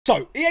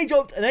So, EA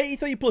dropped an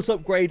 83 plus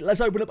upgrade.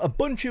 Let's open up a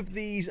bunch of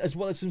these, as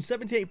well as some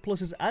 78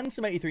 pluses and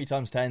some 83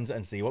 times 10s,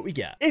 and see what we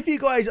get. If you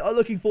guys are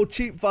looking for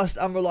cheap, fast,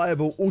 and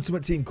reliable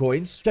Ultimate Team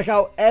coins, check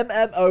out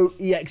MMOEXP.com.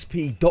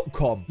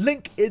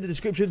 Link in the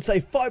description.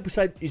 Save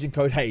 5% using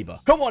code HABER.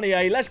 Come on,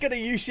 EA. Let's get a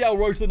UCL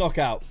road to the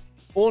knockout.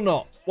 Or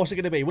not. What's it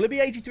going to be? Will it be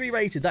 83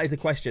 rated? That is the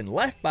question.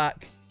 Left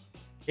back.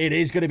 It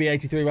is going to be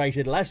 83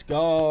 rated. Let's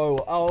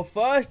go. Our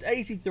first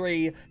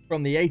 83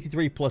 from the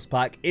 83 plus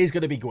pack is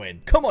going to be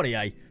Gwyn. Come on,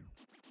 EA.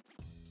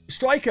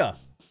 Striker.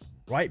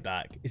 Right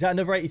back. Is that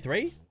another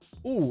 83?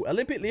 Ooh,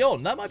 Olympic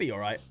Lyon. That might be all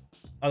right.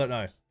 I don't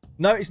know.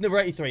 No, it's another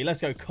 83.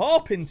 Let's go.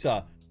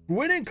 Carpenter.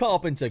 Gwyn and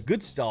Carpenter.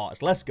 Good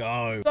starts. Let's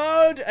go.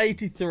 Third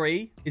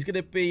 83 is going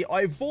to be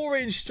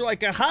Ivorian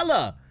striker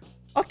Haller.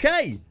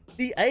 Okay.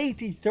 The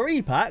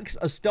 83 packs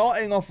are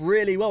starting off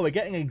really well. We're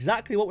getting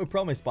exactly what we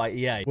promised by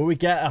EA. Will we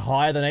get a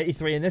higher than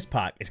 83 in this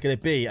pack? It's going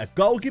to be a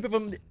goalkeeper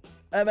from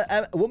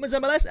Women's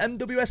MLS,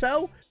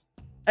 MWSL.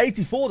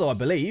 84 though, I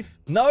believe.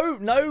 No,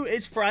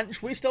 it's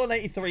French. We're still on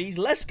 83s.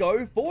 Let's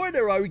go. 4 in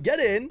a row. Get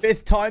in.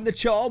 5th time the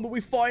charm. Will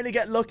we finally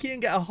get lucky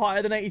and get a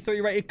higher than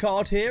 83 rated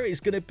card here? It's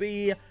going to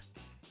be...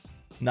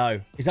 No.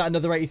 Is that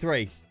another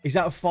 83? Is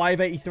that 5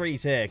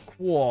 83s here?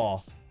 Quah.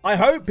 I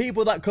hope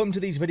people that come to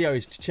these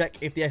videos to check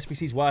if the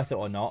SBC is worth it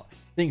or not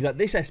think that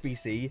this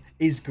SBC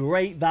is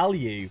great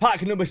value.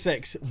 Pack number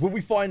 6. Will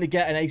we finally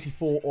get an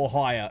 84 or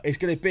higher? It's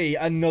going to be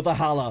another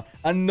Haller,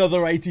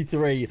 another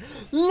 83.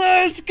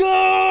 Let's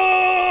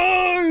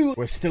go!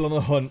 We're still on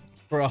the hunt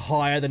for a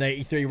higher than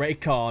 83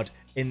 rated card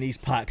in these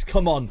packs.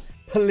 Come on,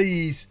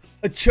 please.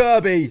 A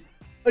Chirby.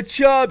 A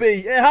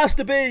Chirby. It has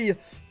to be.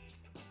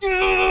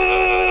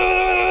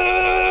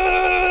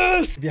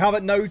 If you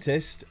haven't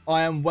noticed,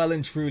 I am well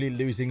and truly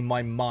losing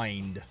my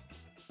mind.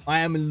 I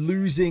am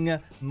losing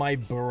my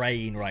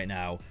brain right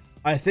now.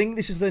 I think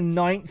this is the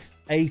 9th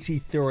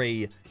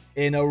 83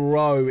 in a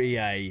row,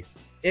 EA.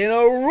 In a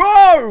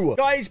row!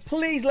 Guys,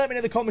 please let me know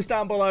in the comments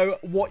down below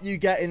what you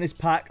get in this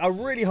pack. I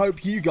really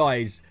hope you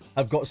guys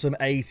have got some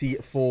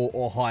 84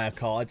 or higher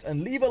cards.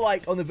 And leave a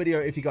like on the video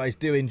if you guys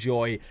do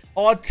enjoy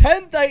our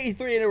 10th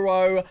 83 in a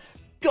row.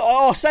 Got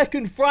our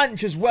second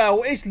French as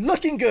well. It's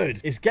looking good.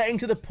 It's getting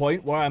to the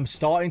point where I'm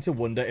starting to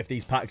wonder if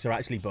these packs are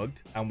actually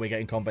bugged and we're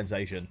getting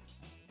compensation.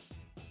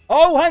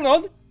 Oh, hang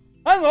on.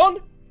 Hang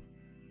on.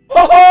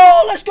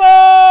 Oh, let's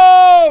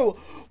go.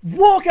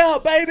 Walk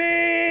out,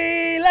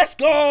 baby. Let's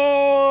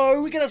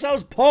go. We get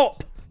ourselves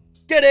pop.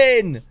 Get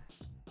in.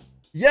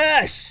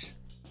 Yes.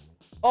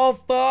 Our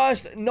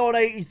first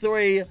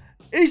non-83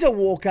 is a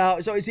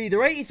walkout. So it's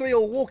either 83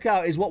 or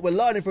walkout is what we're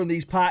learning from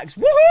these packs.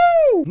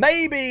 Woohoo!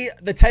 Maybe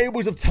the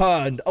tables have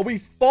turned. Are we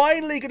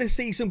finally going to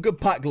see some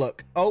good pack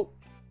luck? Oh,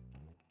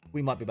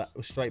 we might be back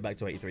straight back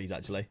to 83s,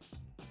 actually.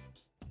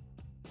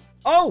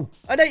 Oh,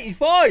 an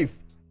 85.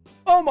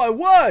 Oh, my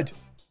word.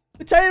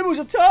 The tables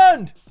have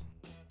turned.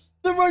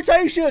 The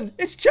rotation,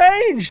 it's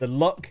changed. The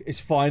luck is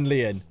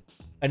finally in.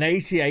 An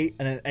 88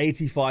 and an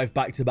 85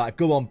 back-to-back.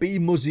 Go on, be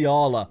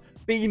Musiala.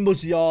 Be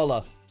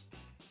Musiala.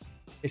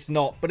 It's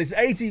not, but it's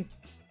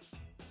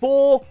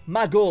 84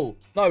 Magul.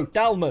 No,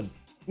 Dalman.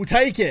 We'll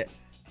take it.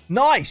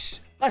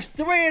 Nice. That's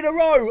 3 in a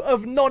row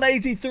of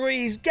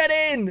non-83s. Get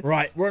in.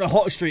 Right, we're on a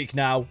hot streak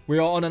now. We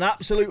are on an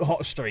absolute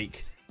hot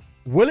streak.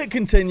 Will it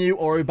continue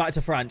or are we back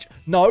to French?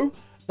 No,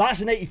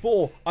 that's an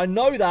 84. I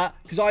know that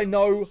because I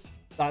know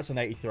that's an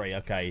 83.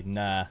 Okay,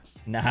 nah.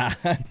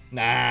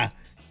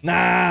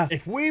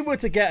 If we were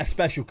to get a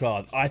special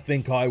card, I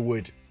think I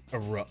would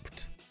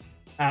erupt.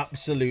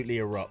 Absolutely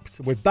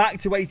erupt. We're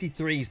back to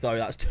 83s though.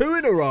 That's 2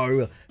 in a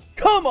row.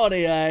 Come on,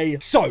 EA.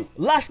 So,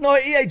 last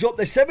night, EA dropped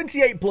the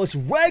 78 plus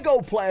rare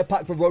gold player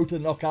pack for Road to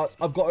the Knockouts.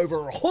 I've got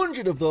over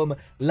 100 of them.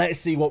 Let's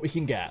see what we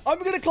can get. I'm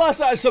going to class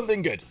that as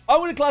something good. I'm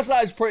going to class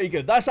that as pretty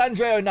good. That's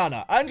Andre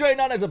Onana. Andre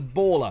Onana's a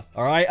baller,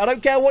 all right? I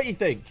don't care what you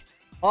think.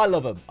 I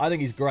love him. I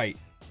think he's great.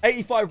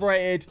 85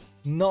 rated.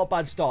 Not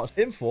bad starts.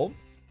 Inform.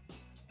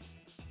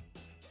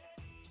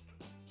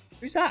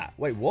 Who's that?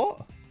 Wait,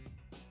 what?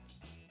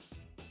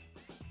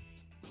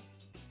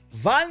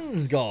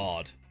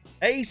 Vansgaard.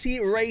 80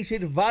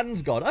 rated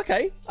Vansgaard.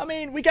 Okay. I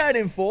mean, we get an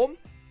inform.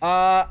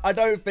 I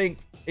don't think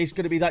it's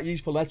going to be that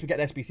useful unless we get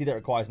an SBC that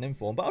requires an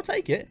inform, but I'll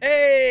take it.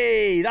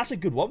 Hey, that's a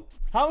good one.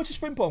 How much is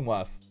Frimpong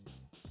worth?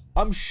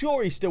 I'm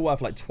sure he's still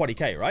worth like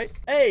 20k, right?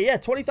 Hey, yeah,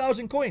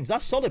 20,000 coins.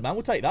 That's solid, man.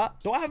 We'll take that.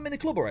 Do I have him in the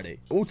club already?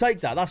 We'll take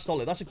that. That's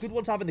solid. That's a good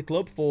one to have in the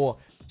club for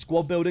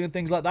squad building and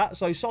things like that.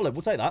 So solid.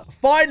 We'll take that.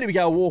 Finally, we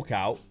get a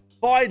walkout.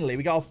 Finally,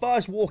 we got our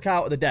first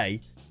walkout of the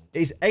day.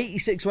 It's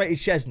 86 rated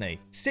Chesney.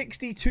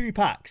 62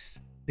 packs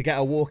to get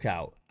a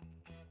walkout.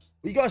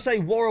 You got to say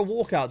what a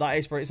walkout that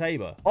is for its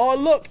Haber. Oh,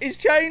 look, it's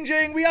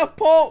changing. We have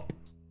pop.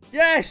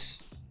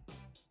 Yes.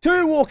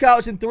 2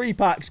 walkouts in 3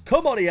 packs.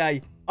 Come on,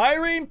 EA.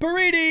 Irene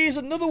Paredes,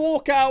 another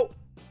walkout.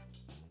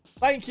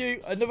 Thank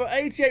you. Another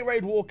 88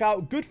 rated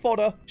walkout. Good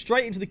fodder.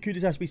 Straight into the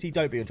cutest SBC.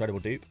 Don't be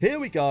untradable dupe. Here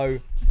we go.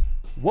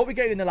 What we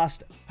getting in the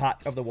last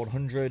pack of the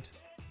 100?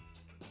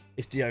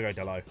 It's Diogo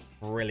Dalot.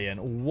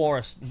 Brilliant.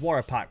 What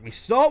a pack. We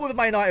start with a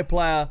Man United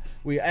player.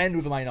 We end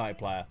with a Man United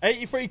player.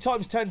 83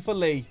 times 10 for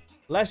Lee.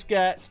 Let's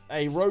get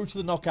a road to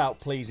the knockout,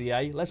 please,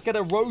 EA. Let's get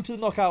a road to the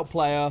knockout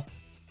player.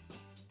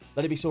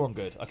 Let it be someone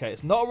good. Okay,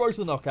 it's not a road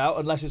to the knockout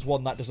unless it's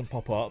one that doesn't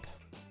pop up.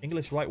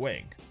 English right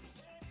wing.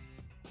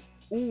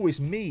 Ooh, it's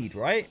Mead,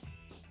 right?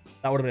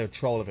 That would have been a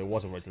troll if it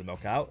was a road to the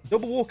knockout.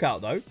 Double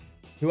walkout, though.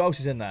 Who else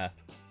is in there?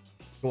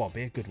 Go on,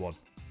 be a good one.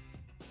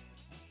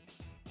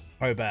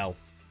 Hobel.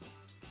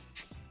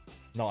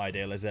 Not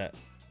ideal, is it?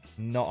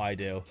 Not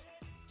ideal.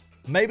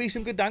 Maybe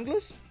some good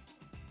danglers?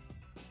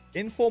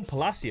 Inform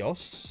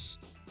Palacios.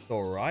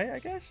 Alright, I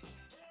guess.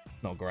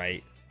 Not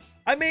great.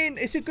 I mean,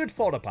 it's a good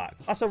fodder pack.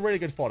 That's a really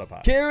good fodder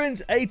pack.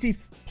 Kieran's 80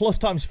 plus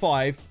times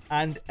 5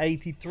 and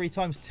 83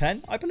 times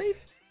 10, I believe.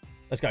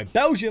 Let's go.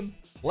 Belgium,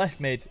 left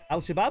mid,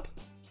 Al-Shabaab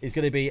is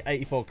going to be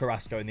 84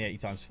 Carrasco in the 80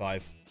 times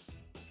 5.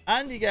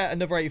 And you get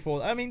another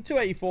 84. I mean, 2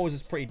 84s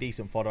is pretty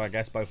decent fodder, I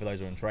guess. Both of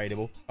those are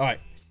untradeable. All right.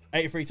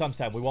 83 times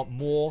 10. We want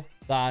more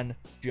than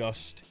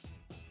just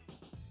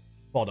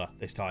fodder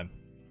this time.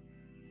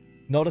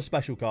 Not a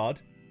special card.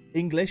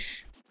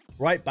 English.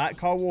 Right back.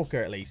 Kyle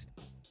Walker, at least.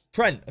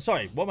 Trent.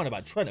 Sorry. What am I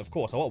about? Trent, of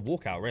course. I want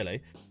walkout,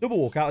 really. Double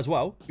walkout as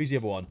well. Who's the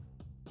other one?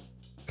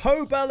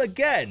 Kobel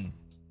again.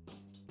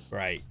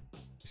 Great.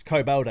 It's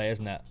Kobel day,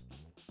 isn't it?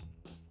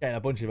 Getting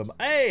a bunch of them.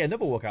 Hey,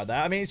 another walkout there.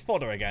 I mean, it's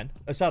fodder again.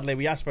 Sadly,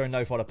 we asked for a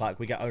no fodder pack.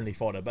 We get only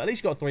fodder. But at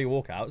least you got 3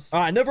 walkouts.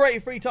 All right. Another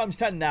 83 times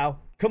 10 now.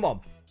 Come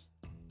on.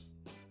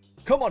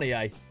 Come on,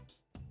 EA.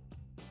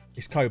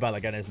 It's Kobel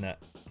again, isn't it?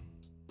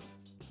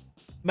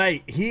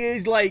 Mate, he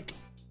is like...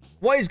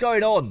 What is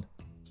going on?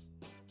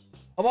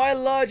 Am I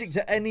allergic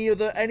to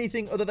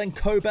anything other than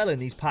Kobel in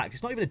these packs?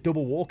 It's not even a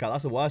double walkout.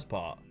 That's the worst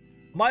part.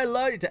 Am I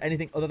allergic to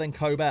anything other than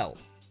Kobel?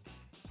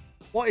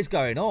 What is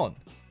going on?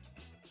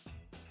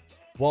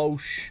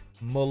 Walsh,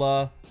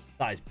 Muller.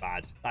 That is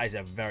bad. That is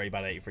a very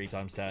bad 83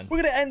 times 10.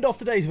 We're going to end off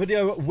today's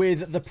video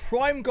with the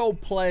Prime Gold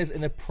players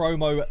in the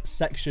promo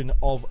section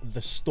of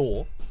the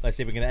store. Let's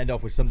see if we can end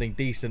off with something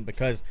decent,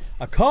 because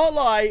I can't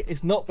lie,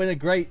 it's not been a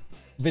great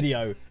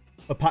video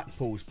for pack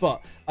pulls,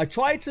 but I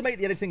tried to make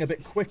the editing a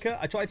bit quicker.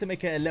 I tried to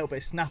make it a little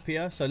bit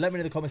snappier. So let me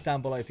know in the comments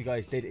down below if you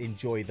guys did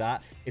enjoy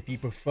that, if you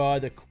prefer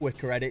the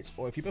quicker edits,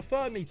 or if you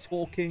prefer me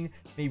talking,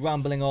 me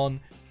rambling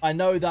on. I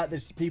know that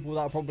there's people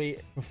that probably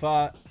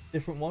prefer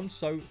different ones,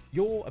 so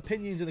your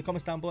opinions in the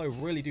comments down below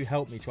really do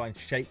help me try and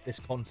shape this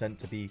content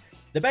to be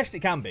the best it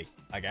can be,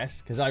 I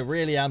guess, because I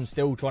really am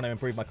still trying to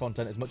improve my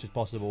content as much as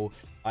possible.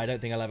 I don't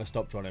think I'll ever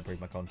stop trying to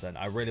improve my content.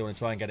 I really want to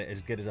try and get it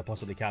as good as I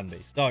possibly can be.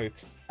 So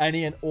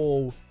any and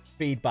all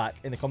feedback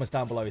in the comments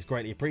down below is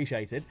greatly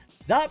appreciated.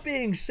 That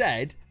being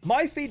said,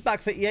 my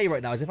feedback for EA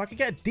right now is if I could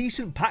get a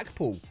decent pack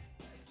pull,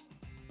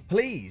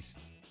 please.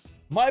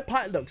 My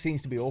pack luck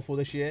seems to be awful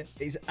this year.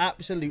 It's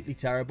absolutely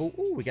terrible.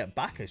 Oh, we get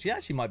Backer. She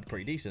actually might be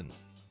pretty decent.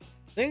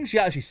 I think she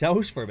actually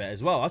sells for a bit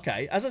as well.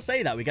 Okay, as I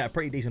say that, we get a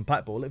pretty decent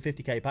pack pull, like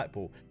 50k pack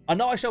pull. I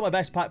know I show my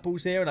best pack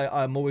pulls here, and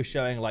I'm always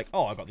showing like,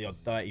 oh, I got the odd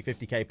 30,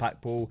 50k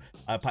pack pull.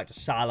 I packed a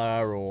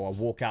Salah or a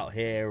walkout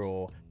here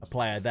or a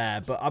player there.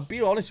 But I'll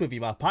be honest with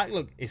you, my pack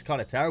look is kind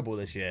of terrible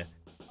this year.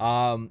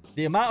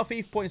 The amount of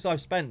FIFA points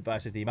I've spent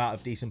versus the amount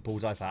of decent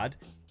pulls I've had,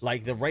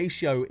 like the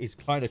ratio is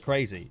kind of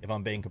crazy, if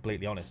I'm being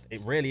completely honest.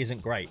 It really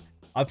isn't great.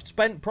 I've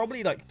spent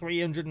probably like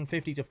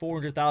 350 to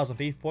 400,000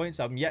 FIFA points.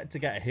 I'm yet to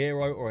get a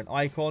hero or an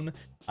icon.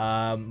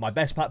 My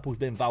best pack pull's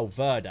been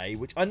Valverde,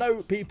 which I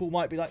know people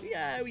might be like,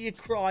 yeah, you're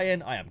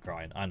crying. I am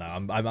crying. I know.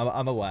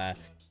 I'm aware.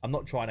 I'm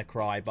not trying to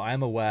cry, but I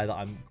am aware that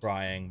I'm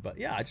crying. But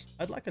yeah,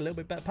 I'd like a little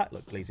bit better pack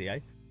look, please, EA.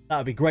 That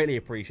would be greatly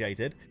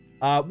appreciated.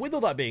 With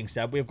all that being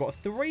said, we've got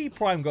 3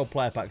 Prime Gold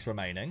player packs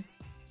remaining.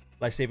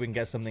 Let's see if we can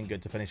get something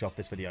good to finish off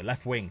this video.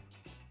 Left wing.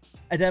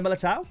 Eder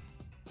Militao.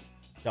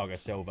 Thiago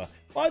Silva.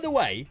 By the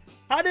way,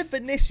 how did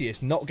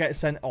Vinicius not get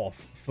sent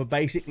off for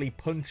basically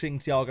punching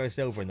Thiago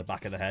Silva in the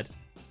back of the head?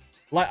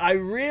 Like, I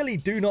really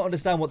do not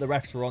understand what the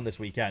refs were on this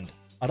weekend.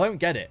 I don't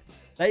get it.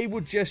 They were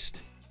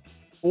just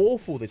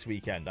awful this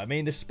weekend. I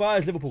mean, the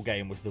Spurs-Liverpool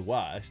game was the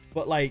worst.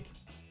 But, like,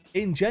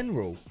 in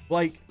general,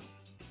 like...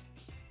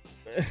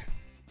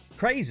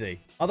 crazy.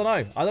 I don't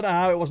know. I don't know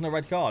how it wasn't a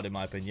red card, in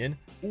my opinion.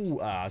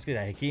 Ooh, I was going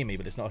to say Hakimi,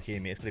 but it's not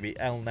Hakimi. It's going to be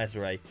El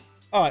Nesri.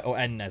 All right, or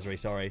En Nesri,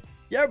 sorry.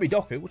 Yeah,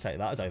 Doku, we'll take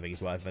that. I don't think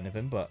he's worth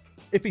anything, but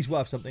if he's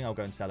worth something, I'll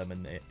go and sell him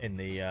in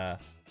the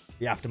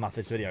aftermath of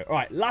this video. All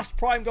right, last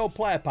Prime Gold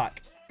player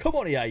pack. Come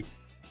on, EA.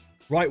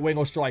 Right wing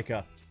or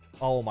striker?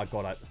 Oh, my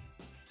God.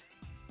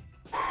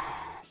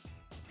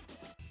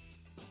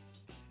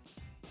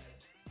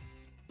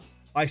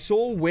 I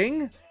saw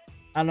wing,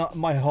 and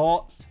my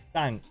heart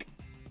sank.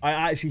 I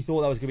actually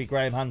thought that was going to be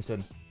Graham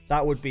Hansen.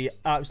 That would be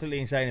absolutely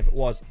insane if it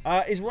was.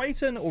 Is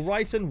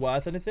Wrighton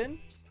worth anything?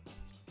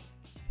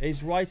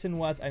 Is Wrighton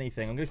worth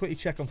anything? I'm going to quickly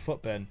check on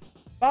Footbin.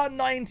 About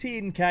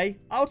 19k.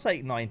 I'll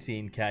take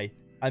 19k.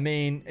 I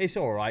mean, it's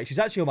all right. She's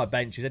actually on my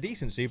bench. She's a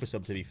decent super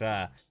sub, to be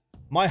fair.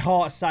 My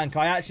heart sank.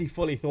 I actually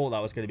fully thought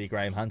that was going to be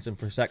Graham Hansen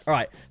for a sec. All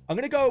right. I'm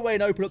going to go away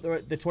and open up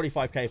the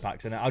 25k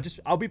packs. And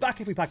I'll be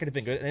back if we pack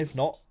anything good. And if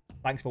not,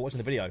 Thanks for watching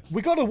the video.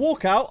 We got a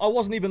walkout. I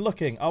wasn't even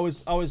looking. I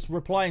was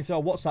replying to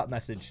a WhatsApp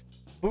message.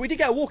 But we did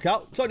get a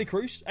walkout. Tony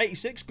Cruz,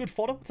 86. Good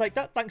fodder. Take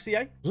that. Thanks,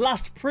 EA.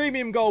 Last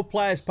premium gold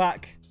players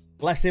pack.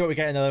 Let's see what we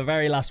get in the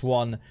very last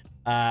one.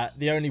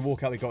 The only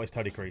walkout we got is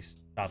Tony Cruz,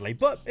 sadly.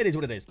 But it is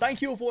what it is.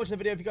 Thank you all for watching the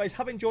video. If you guys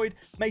have enjoyed,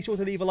 make sure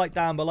to leave a like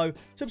down below.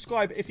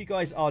 Subscribe if you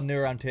guys are new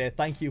around here.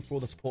 Thank you for all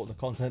the support and the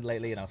content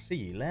lately. And I'll see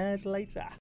you later.